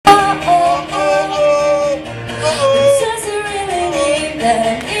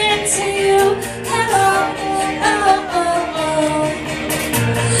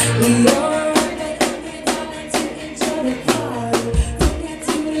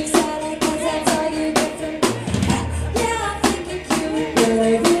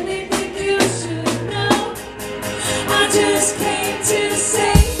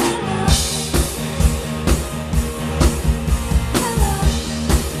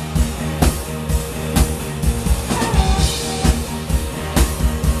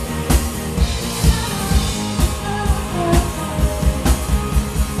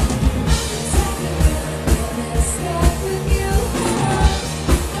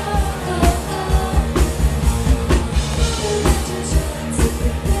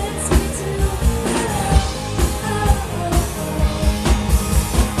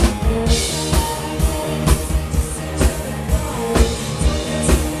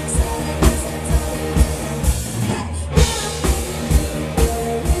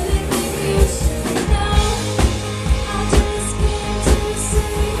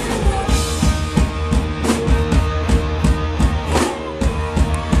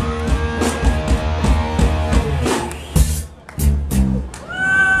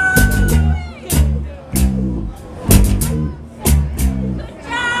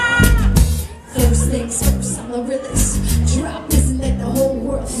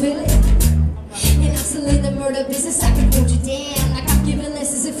feel it. And I'm still in the murder business, I can hold you down like I'm giving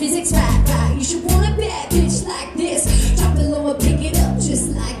lessons in physics, right? You should want a bad bitch like this. Drop it low and pick it up just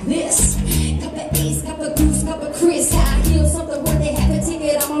like this. Cup of Ace, cup of Goose, cup of Chris. High heels, something worth they have a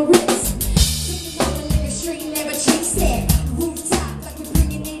ticket on my wrist. Taking on the lyric street, never chase that. Rooftop like we're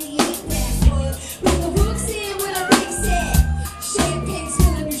bringing 88 back. Bring the hooks in with a big set. Champagne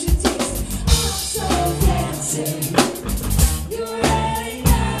spilling, you should taste. I'm so fancy. You already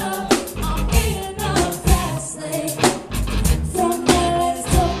know I'm in a fast lane. From LA to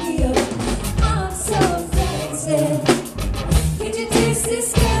Tokyo, I'm so fancy. Can you taste this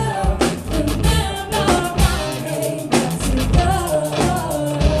girl? Remember my name, got to go.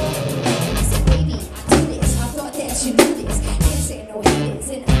 I said, baby, I do this. I thought that you knew this. Can't say no haters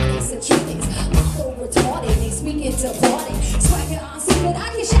and honest and truth is. My whole retarded, they speaking to party. Swagger on secret, I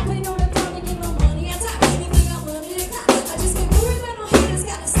can shopping on the phone and get my money on top. Anything I wanted to cop. I just get worried about no haters,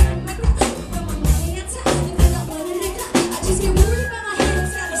 gotta stand my ground. Got my money on top, anything I wanted to cop. I just get worried about no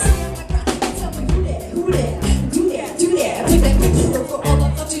haters, gotta stand my ground. Tell me who that, do that, do that. Pick that picture for all the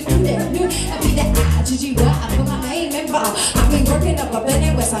thoughts you do that. I be that I-G-G-Y for my main member. I've been working up a bed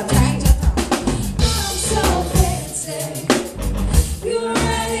and west, I'm trying to talk. I'm so fancy. You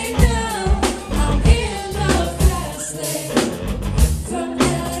already know I'm in the fast lane. From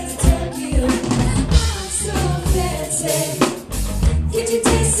LA to Tokyo, I'm so fancy. Can you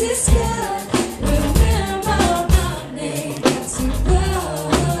taste this girl? Remember my name, got to go.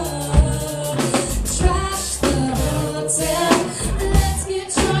 Trash the hotel, let's get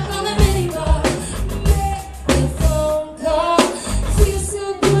drunk on the minibar. Make the phone call, feel so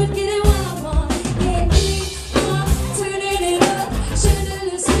good getting what I want. Yeah, keep on turning it up,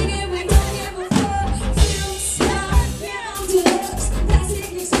 chandelier swinging, we don't give a fuck. Film star, down deluxe,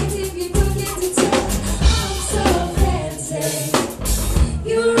 plastic expensive, you don't get to touch. I'm so fancy.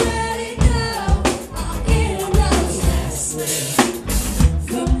 You already know I'm in the fast lane.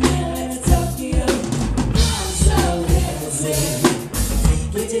 From LA to Tokyo, I'm so fancy.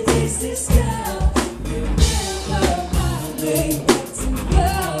 Can you taste this girl? Remember my name, got to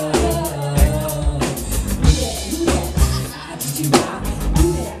go. Who that, ah, did you rock? Who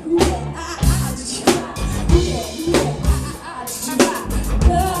that, ah, did you rock? Who that, ah, did you rock?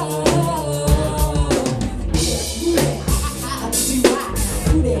 Who that, ah, did you rock?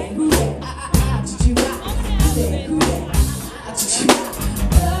 Who that, ah, did you rock? Who that, ah, did you rock?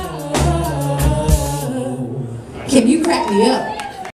 Kim, you crack me up.